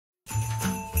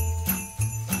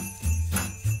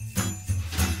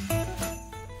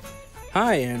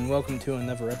Hi, and welcome to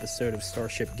another episode of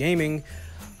Starship Gaming.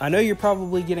 I know you're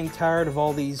probably getting tired of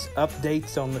all these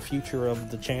updates on the future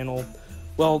of the channel.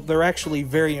 Well, they're actually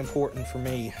very important for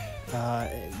me.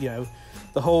 The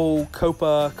whole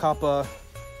Kappa.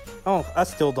 Oh, I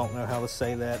still don't know how to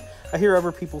say that. I hear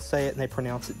other people say it and they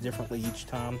pronounce it differently each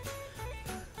time.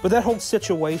 But that whole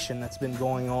situation that's been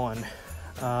going on,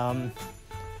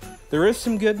 there is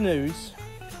some good news.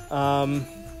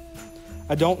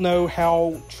 I don't know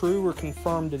how true or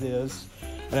confirmed it is,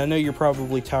 and I know you're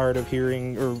probably tired of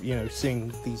hearing or,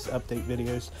 seeing these update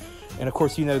videos. And of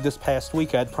course, this past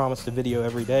week I'd promised a video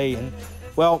every day, and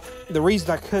well, the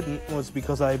reason I couldn't was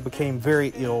because I became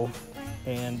very ill,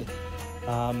 and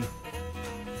I'll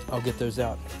get those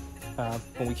out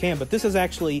when we can. But this is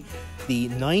actually the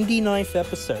 99th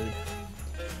episode,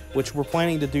 which we're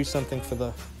planning to do something for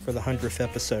the 100th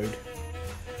episode.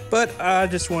 But I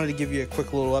just wanted to give you a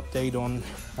quick little update on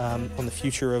the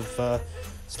future of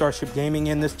Starship Gaming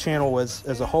and this channel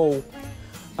as a whole.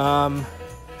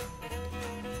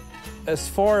 As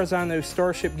far as I know,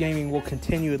 Starship Gaming will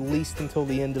continue at least until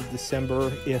the end of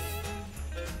December if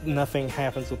nothing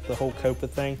happens with the whole COPA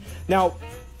thing. Now,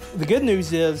 the good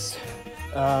news is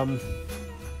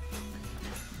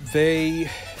YouTube,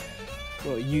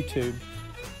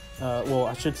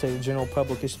 I should say the general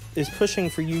public is pushing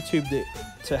for YouTube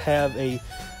to have a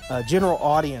general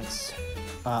audience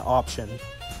option,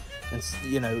 and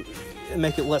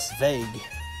make it less vague,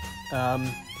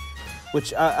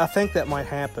 which I think that might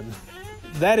happen.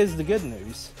 That is the good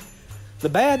news. The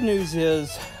bad news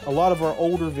is a lot of our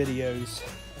older videos,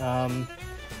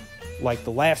 like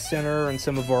the Laugh Center and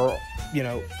some of our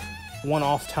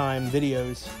one-off time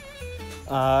videos,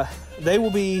 they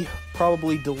will be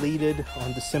probably deleted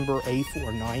on December 8th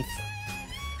or 9th.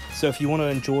 So if you want to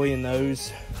enjoy in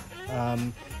those,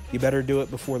 you better do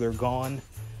it before they're gone.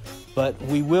 But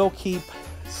we will keep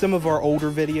some of our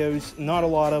older videos, not a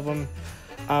lot of them.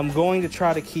 I'm going to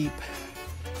try to keep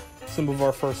some of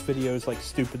our first videos, like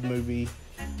Stupid Movie,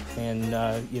 and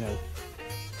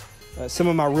some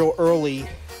of my real early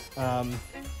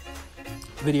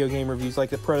video game reviews,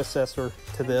 like the predecessor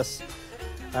to this,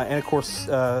 and of course,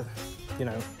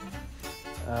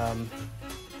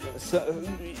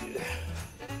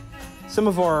 some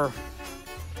of our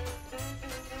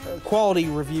quality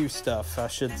review stuff, I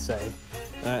should say.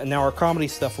 Now our comedy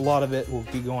stuff, a lot of it will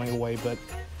be going away, but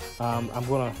I'm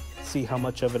going to see how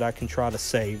much of it I can try to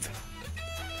save.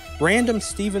 Random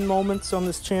Steven moments on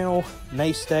this channel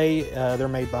may stay. They're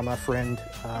made by my friend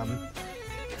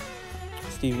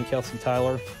Stephen Kelsey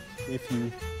Tyler, if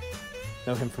you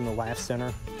know him from the Laugh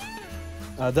Center.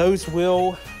 Those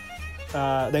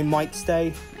they might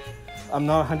stay. I'm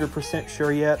not 100%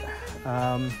 sure yet.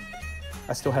 I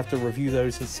still have to review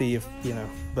those and see if,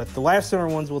 but the Laugh Center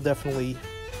ones will definitely,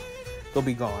 they'll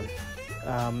be gone.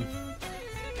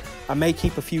 I may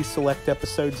keep a few select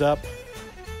episodes up,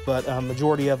 but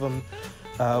majority of them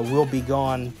will be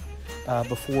gone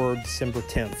before December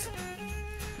 10th.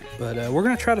 But we're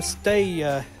going to try to stay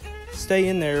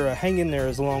in there, hang in there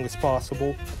as long as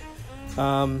possible.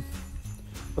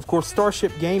 Of course,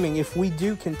 Starship Gaming, if we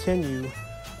do continue,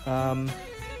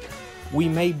 we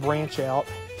may branch out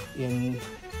in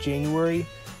January.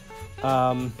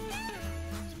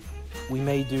 We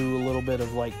may do a little bit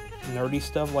of like nerdy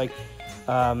stuff, like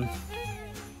the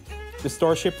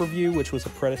Starship review, which was a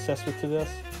predecessor to this.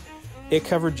 It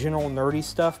covered general nerdy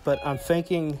stuff, but I'm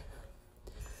thinking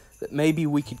that maybe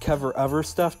we could cover other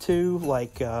stuff too,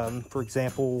 like for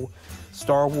example,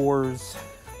 Star Wars,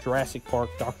 Jurassic Park,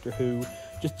 Doctor Who,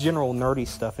 just general nerdy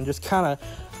stuff, and just kind of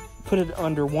put it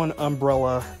under one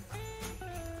umbrella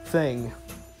thing.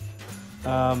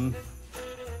 Of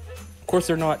course,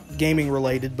 they're not gaming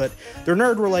related, but they're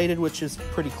nerd related, which is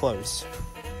pretty close.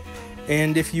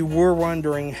 And if you were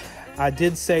wondering, I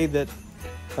did say that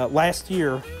last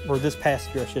year, or this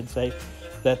past year I should say,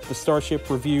 that the Starship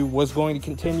review was going to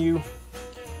continue.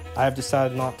 I have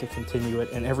decided not to continue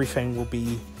it, and everything will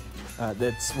be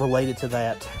that's related to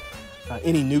that,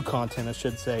 any new content I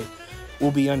should say,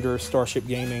 will be under Starship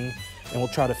Gaming, and we'll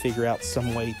try to figure out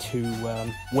some way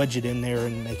to wedge it in there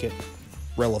and make it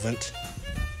relevant.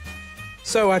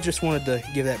 So I just wanted to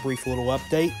give that brief little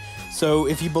update. So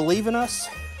if you believe in us,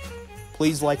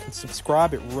 please like and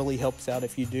subscribe. It really helps out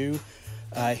if you do.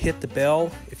 Hit the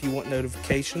bell if you want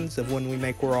notifications of when we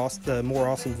make more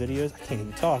awesome videos. I can't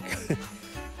even talk.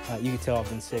 You can tell I've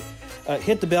been sick.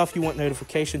 Hit the bell if you want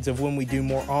notifications of when we do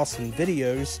more awesome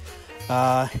videos.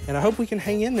 And I hope we can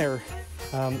hang in there.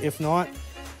 If not,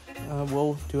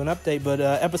 we'll do an update. But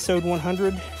episode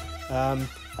 100,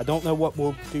 I don't know what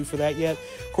we'll do for that yet.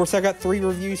 Of course, I got 3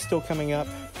 reviews still coming up.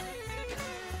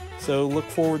 So look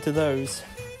forward to those.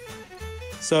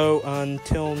 So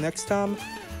until next time,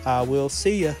 I will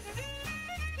see ya.